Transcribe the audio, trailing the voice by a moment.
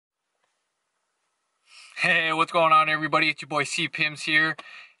Hey, what's going on, everybody? It's your boy Cvllum here,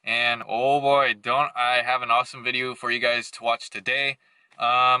 and oh boy, don't I have an awesome video for you guys to watch today.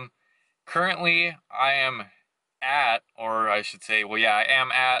 Currently, I am at, or I should say, well, yeah, I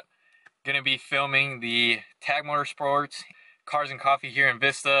am at, gonna be filming the Tag Motorsports Cars and Coffee here in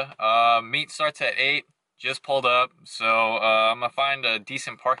Vista. Meet starts at 8, just pulled up, so I'm gonna find a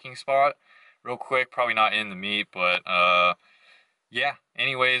decent parking spot real quick. Probably not in the meet, but yeah,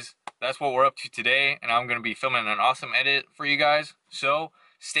 anyways, that's what we're up to today, and I'm going to be filming an awesome edit for you guys. So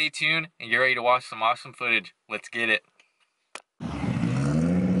stay tuned and get ready to watch some awesome footage. Let's get it.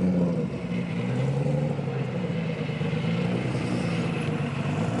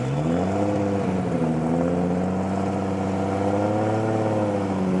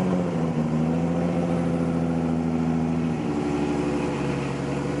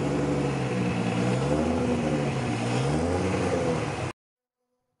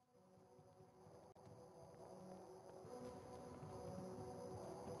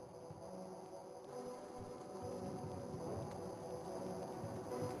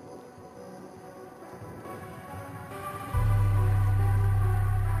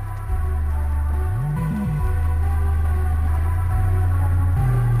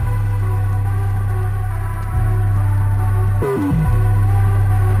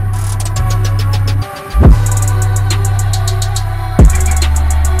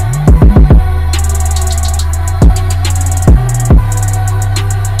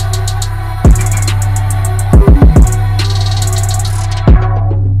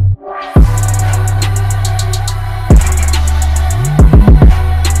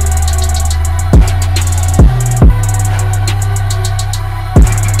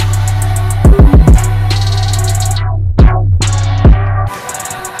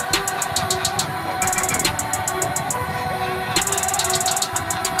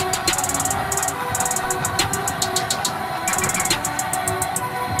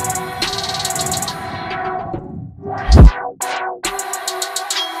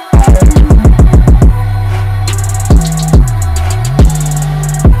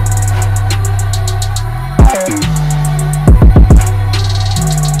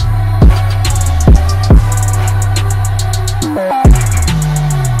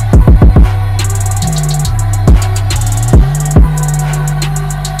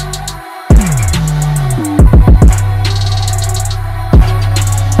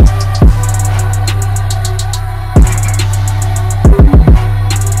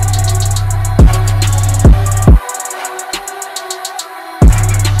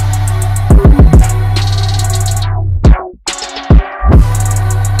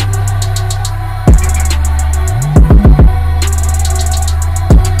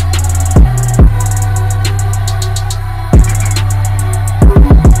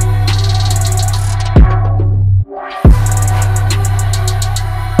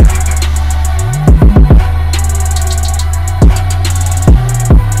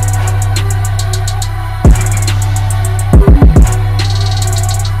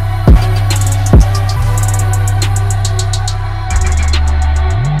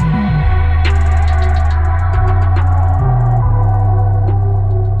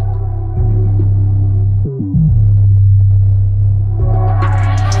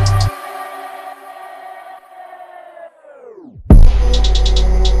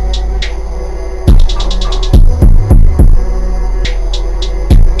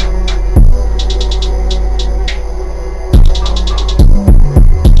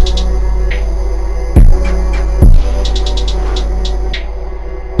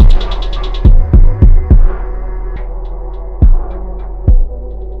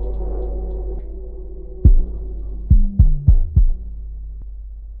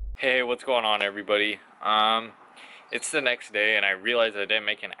 Hey, what's going on, everybody? It's the next day, and I realized I didn't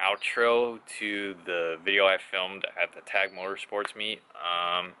make an outro to the video I filmed at the Tag Motorsports Meet.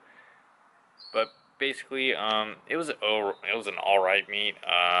 But basically, it was an alright meet.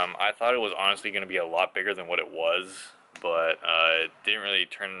 I thought it was honestly going to be a lot bigger than what it was, but it didn't really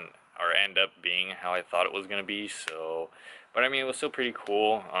turn or end up being how I thought it was going to be. So, but I mean, it was still pretty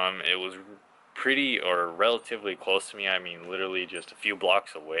cool. It was pretty or relatively close to me. I mean, literally just a few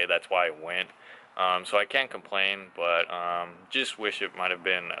blocks away. That's why I went. So I can't complain, but just wish it might have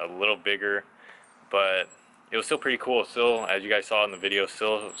been a little bigger. But it was still pretty cool. Still, as you guys saw in the video,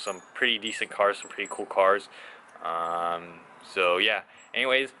 still some pretty decent cars, some pretty cool cars. So yeah.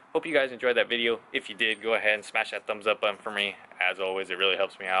 Anyways, hope you guys enjoyed that video. If you did, go ahead and smash that thumbs up button for me. As always, it really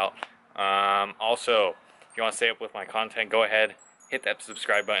helps me out. Also, if you want to stay up with my content, go ahead, hit that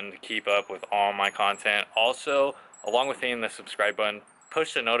subscribe button to keep up with all my content. Also, along with hitting the subscribe button,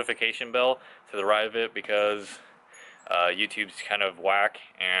 push the notification bell to the right of it, because YouTube's kind of whack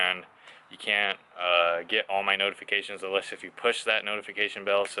and you can't get all my notifications unless if you push that notification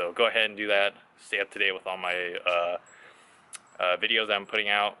bell. So go ahead and do that. Stay up to date with all my videos I'm putting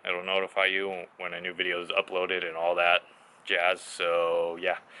out. It'll notify you when a new video is uploaded and all that jazz. So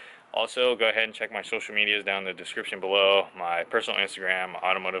yeah. Also, go ahead and check my social medias down in the description below. My personal Instagram,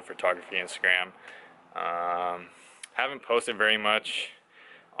 automotive photography Instagram. Haven't posted very much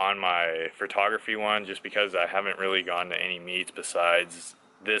on my photography one just because I haven't really gone to any meets besides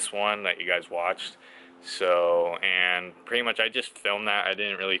this one that you guys watched. So, and pretty much I just filmed that. I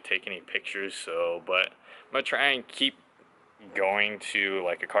didn't really take any pictures, so, but I'm gonna try and keep going to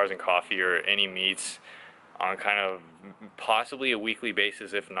like a Cars and Coffee or any meets on kind of possibly a weekly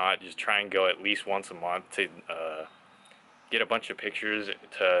basis. If not, just try and go at least once a month to get a bunch of pictures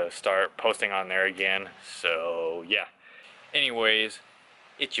to start posting on there again. So yeah, anyways,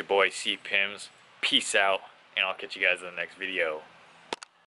 it's your boy C Pims. Peace out, and I'll catch you guys in the next video.